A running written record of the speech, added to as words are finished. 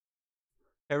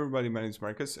Hey everybody, my name is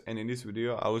Marcus, and in this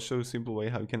video I will show you a simple way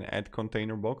how you can add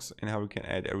container box and how you can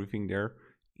add everything there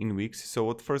in Wix. So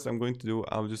what first I'm going to do,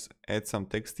 I'll just add some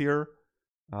text here.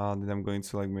 Then I'm going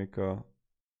to make a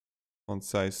font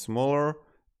size smaller,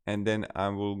 and then I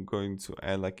will going to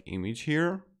add image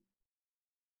here.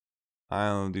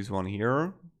 And this one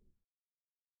here,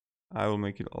 I will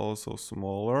make it also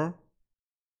smaller,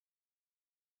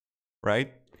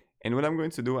 right? And what I'm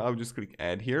going to do, I'll just click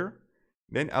add here.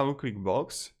 Then I will click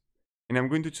box, and I'm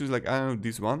going to choose I don't know,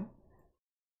 this one.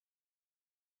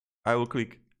 I will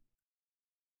click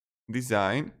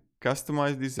design,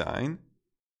 customize design,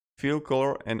 fill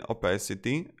color and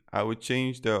opacity. I will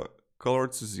change the color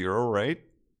to 0, right?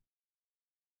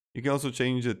 You can also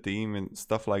change the theme and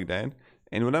stuff like that.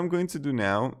 And what I'm going to do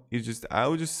now is I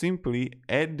will just simply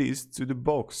add this to the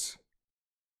box.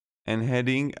 And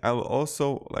heading, I will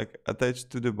also attach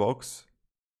to the box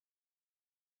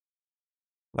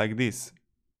like this.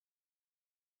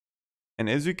 And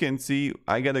as you can see,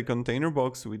 I got a container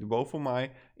box with both of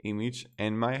my image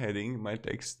and my heading, my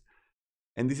text.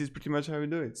 And this is pretty much how we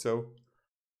do it. So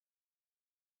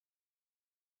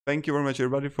thank you very much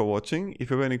everybody for watching. If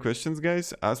you have any questions,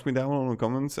 guys, ask me down in the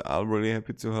comments. I'll be really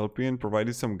happy to help you and provide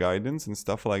you some guidance and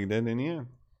stuff like that. And yeah,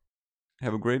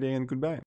 have a great day and goodbye.